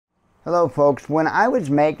Hello folks, when I was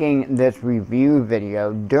making this review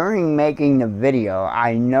video, during making the video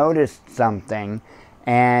I noticed something,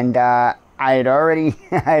 and I had already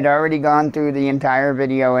gone through the entire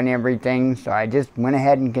video and everything, so I just went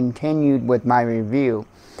ahead and continued with my review.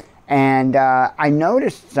 And I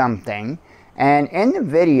noticed something, and in the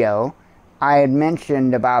video I had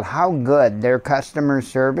mentioned about how good their customer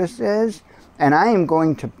service is, and I am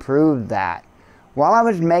going to prove that. While I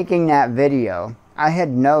was making that video, I had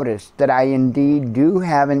noticed that I indeed do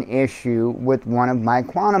have an issue with one of my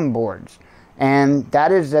quantum boards, and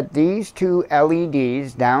that is that these two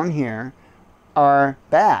LEDs down here are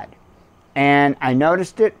bad. And I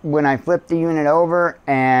noticed it when I flipped the unit over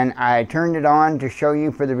and I turned it on to show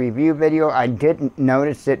you for the review video. I didn't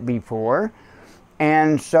notice it before,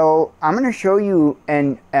 and so I'm going to show you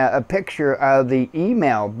a picture of the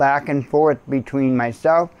email back and forth between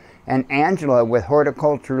myself and Angela with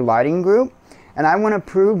Horticulture Lighting Group. And I want to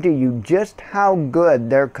prove to you just how good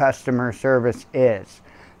their customer service is.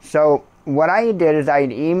 So what I did is I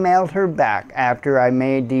emailed her back after I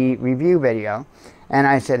made the review video, and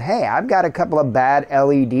I said, hey, I've got a couple of bad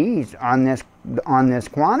LEDs on this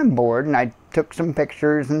quantum board, and I took some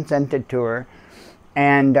pictures and sent it to her.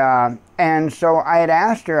 And so I had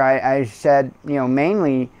asked her, I said, you know,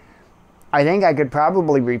 mainly I think I could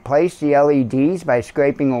probably replace the LEDs by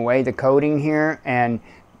scraping away the coating here and,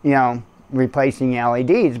 you know, replacing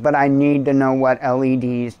LEDs, but I need to know what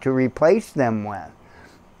LEDs to replace them with.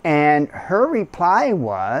 And her reply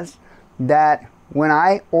was that when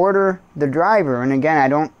I order the driver, and again I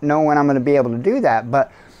don't know when I'm going to be able to do that, but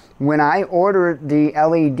when I order the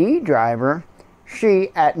LED driver,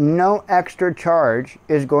 she at no extra charge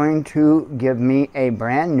is going to give me a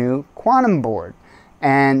brand new quantum board.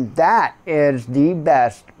 And that is the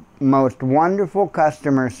best, most wonderful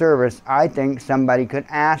customer service I think somebody could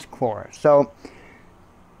ask for. So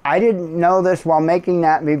I didn't know this while making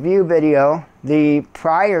that review video. The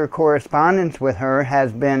prior correspondence with her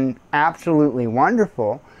has been absolutely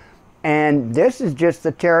wonderful, and this is just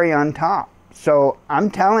the cherry on top. So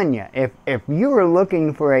I'm telling you, if you are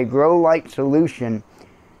looking for a grow light solution,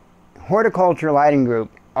 Horticulture Lighting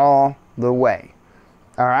Group all the way.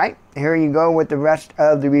 Alright, here you go with the rest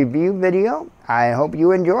of the review video. I hope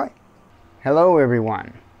you enjoy. Hello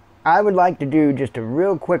everyone. I would like to do just a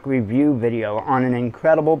real quick review video on an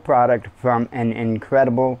incredible product from an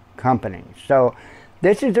incredible company. So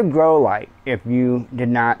this is a grow light, if you did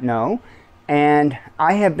not know, and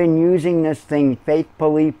I have been using this thing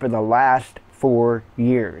faithfully for the last 4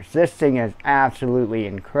 years. This thing is absolutely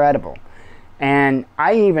incredible. And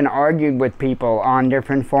I even argued with people on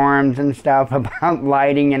different forums and stuff about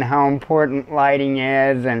lighting and how important lighting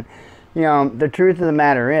is. And you know, the truth of the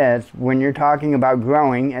matter is, when you're talking about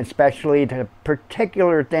growing, especially to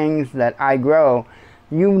particular things that I grow,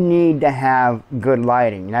 you need to have good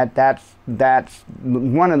lighting. That's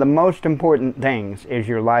one of the most important things, is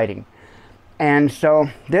your lighting. And so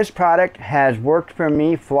this product has worked for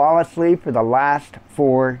me flawlessly for the last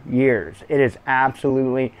 4 years. It is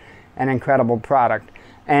absolutely an incredible product.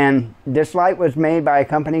 And this light was made by a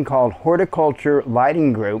company called Horticulture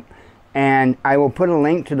Lighting Group, and I will put a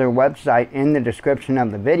link to their website in the description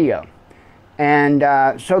of the video. And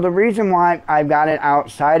so the reason why I've got it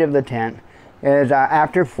outside of the tent is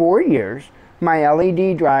after 4 years, my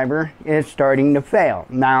LED driver is starting to fail.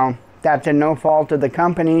 Now, that's in no fault of the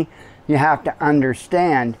company. You have to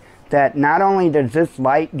understand that not only does this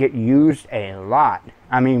light get used a lot,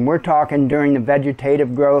 I mean, we're talking during the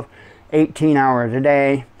vegetative growth, 18 hours a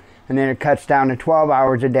day, and then it cuts down to 12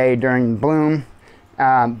 hours a day during bloom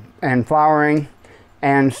and flowering,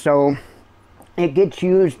 and so it gets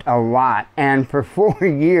used a lot. And for 4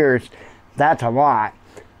 years, that's a lot.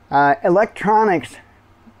 Electronics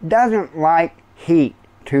doesn't like heat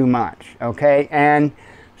too much, okay? And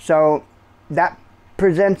so that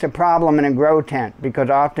presents a problem in a grow tent, because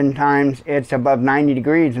oftentimes it's above 90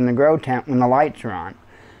 degrees in the grow tent when the lights are on,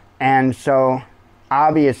 and so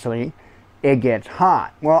obviously it gets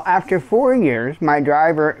hot. Well, after 4 years, my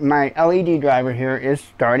LED driver here is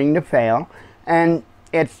starting to fail, and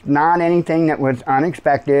it's not anything that was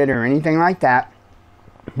unexpected or anything like that,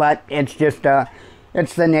 but it's just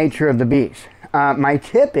it's the nature of the beast. My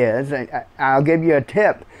tip is, I'll give you a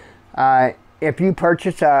tip. If you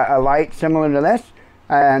purchase a light similar to this,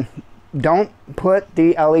 don't put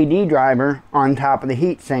the LED driver on top of the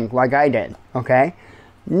heat sink like I did, okay?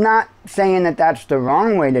 Not saying that that's the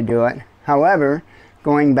wrong way to do it. However,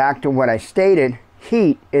 going back to what I stated,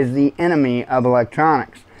 heat is the enemy of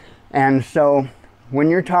electronics. And so when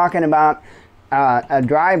you're talking about a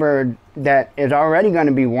driver that is already going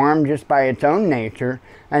to be warm just by its own nature,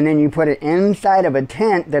 and then you put it inside of a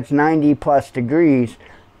tent that's 90 plus degrees,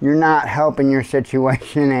 you're not helping your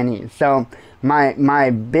situation any. So my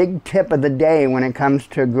big tip of the day when it comes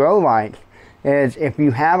to grow lights is, if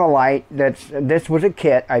you have a light this was a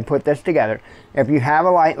kit, I put this together. If you have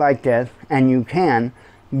a light like this, and you can,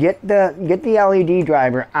 get the LED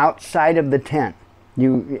driver outside of the tent.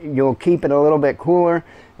 You'll keep it a little bit cooler,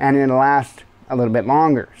 and it'll last a little bit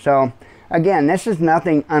longer. So again, this is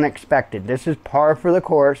nothing unexpected. This is par for the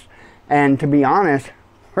course, and to be honest,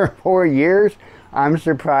 for 4 years, I'm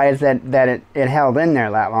surprised that it held in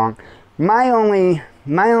there that long. My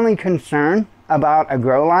only concern about a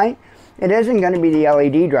grow light, it isn't going to be the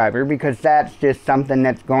LED driver, because that's just something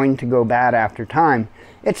that's going to go bad after time.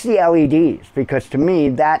 It's the LEDs, because to me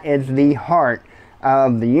that is the heart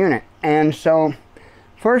of the unit. And so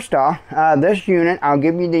first off, this unit, I'll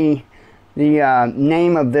give you the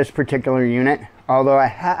name of this particular unit, although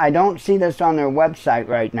I don't see this on their website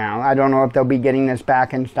right now. I don't know if they'll be getting this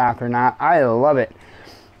back in stock or not. I love it.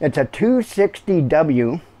 It's a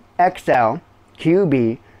 260W XL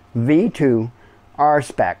QB V2 R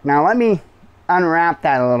spec. Now let me unwrap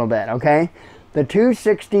that a little bit, okay? The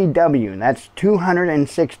 260W, that's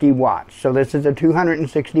 260 watts. So this is a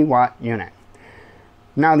 260 watt unit.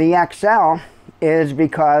 Now the XL is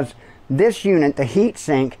because this unit, the heat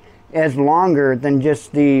sink, is longer than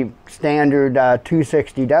just the standard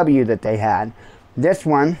 260W that they had. This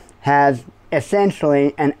one has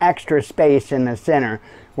essentially an extra space in the center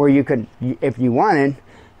where you could, if you wanted,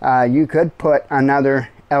 you could put another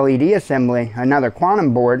LED assembly, another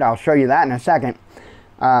quantum board. I'll show you that in a second.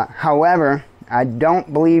 However, I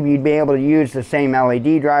don't believe you'd be able to use the same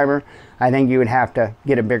LED driver. I think you would have to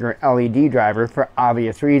get a bigger LED driver for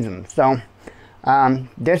obvious reasons. So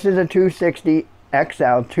this is a 260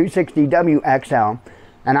 XL, 260W XL,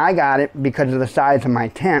 and I got it because of the size of my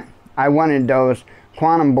tent. I wanted those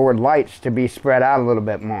quantum board lights to be spread out a little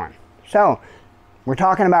bit more. So we're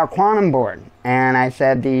talking about quantum board, and I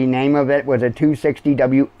said the name of it was a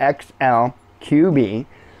 260W XL QB.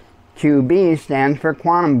 QB stands for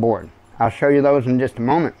quantum board. I'll show you those in just a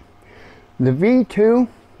moment. The V2,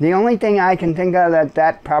 the only thing I can think of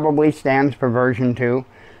that probably stands for version 2.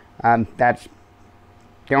 That's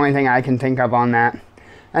the only thing I can think of on that.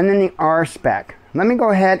 And then the R spec. Let me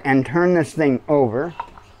go ahead and turn this thing over.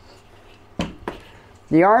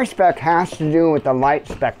 The R spec has to do with the light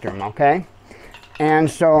spectrum, okay? And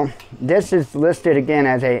so this is listed again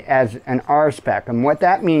as an R spec. And what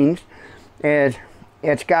that means is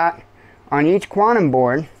it's got, on each quantum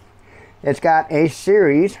board, it's got a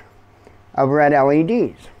series of red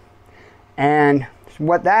LEDs. And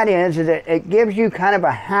what that is it gives you kind of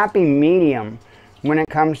a happy medium when it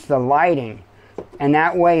comes to lighting. And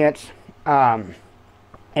that way it's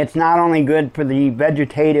not only good for the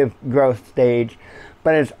vegetative growth stage,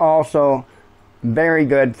 but it's also very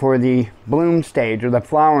good for the bloom stage or the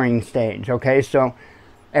flowering stage. Okay, so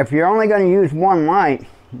if you're only going to use one light,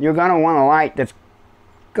 you're going to want a light that's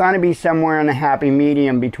going to be somewhere in the happy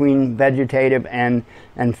medium between vegetative and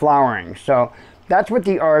flowering. So that's what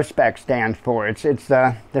the R spec stands for. It's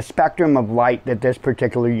the spectrum of light that this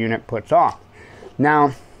particular unit puts off.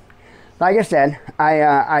 Now, like I said,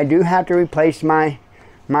 I do have to replace my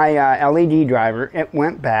LED driver. It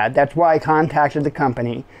went bad. That's why I contacted the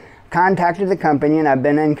company. And I've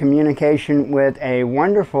been in communication with a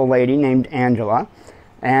wonderful lady named Angela,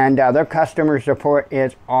 and their customer support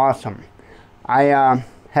is awesome. I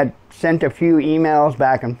had sent a few emails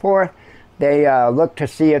back and forth. They looked to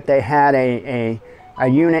see if they had a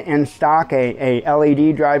unit in stock, a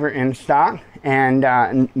LED driver in stock,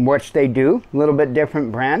 and which they do. A little bit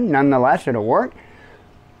different brand, nonetheless it'll work.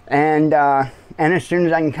 And as soon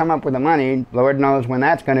as I can come up with the money, Lord knows when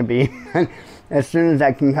that's going to be, as soon as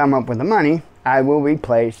I can come up with the money, I will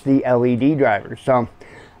replace the LED driver. So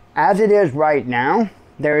as it is right now,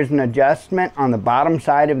 there is an adjustment on the bottom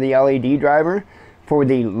side of the LED driver for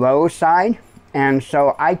the low side, and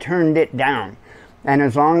so I turned it down. And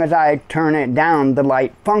as long as I turn it down, the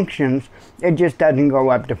light functions. It just doesn't go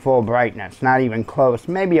up to full brightness, not even close.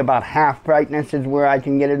 Maybe about half brightness is where I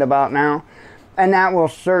can get it about now, and that will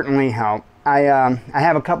certainly help. I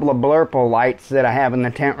have a couple of blurple lights that I have in the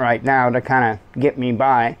tent right now to kind of get me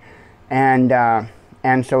by, and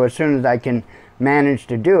so as soon as I can manage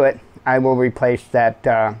to do it, I will replace that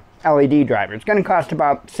LED driver. It's going to cost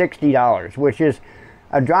about $60, which is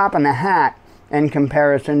a drop in the hat in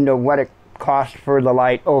comparison to what it costs for the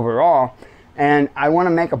light overall. And I want to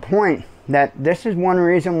make a point that this is one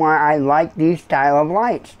reason why I like these style of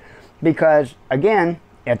lights, because again,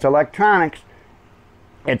 it's electronics.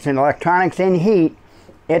 it's an electronics in heat,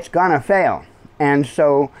 it's gonna fail. And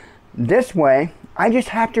so this way, I just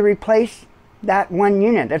have to replace that one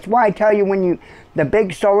unit. That's why I tell you, when the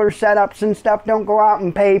big solar setups and stuff, don't go out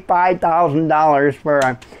and pay $5,000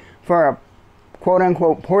 for a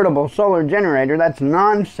quote-unquote portable solar generator. That's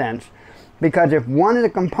nonsense, because if one of the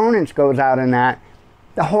components goes out in that,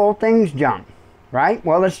 the whole thing's junk, right?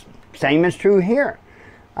 Well, the same is true here.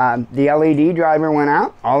 The LED driver went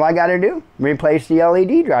out. All I got to do, replace the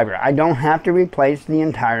LED driver. I don't have to replace the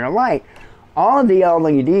entire light. All of the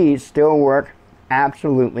LEDs still work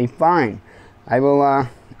absolutely fine. I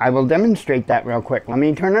will demonstrate that real quick. Let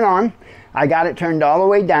me turn it on. I got it turned all the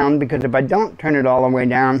way down, because if I don't turn it all the way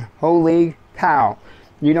down, holy cow,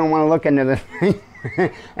 you don't want to look into this thing.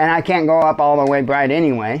 And I can't go up all the way bright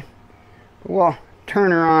anyway. We'll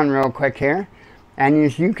turn her on real quick here, and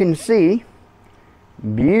as you can see,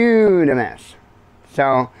 beautiful.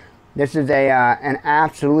 So this is an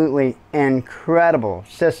absolutely incredible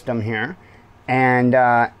system here, and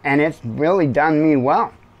it's really done me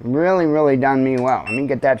well. Really done me well. Let me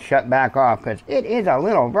get that shut back off, because it is a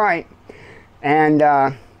little bright, and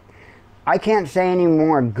I can't say any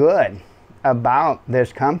more good about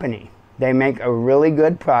this company. They make a really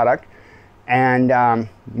good product, and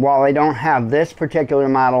while they don't have this particular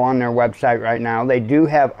model on their website right now, they do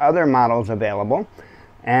have other models available,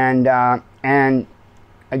 and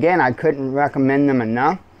again, I couldn't recommend them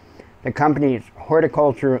enough. The company's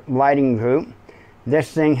Horticulture Lighting Group.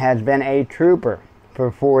 This thing has been a trooper for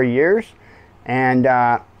 4 years, and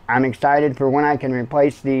I'm excited for when I can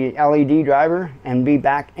replace the LED driver and be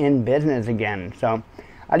back in business again. So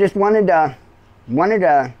I just wanted to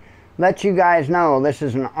let you guys know this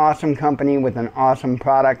is an awesome company with an awesome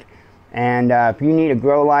product, and if you need a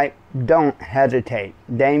grow light, don't hesitate.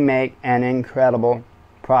 They make an incredible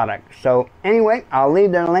product. So anyway, I'll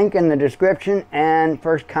leave their link in the description and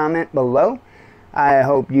first comment below. I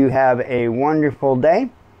hope you have a wonderful day.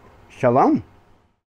 Shalom.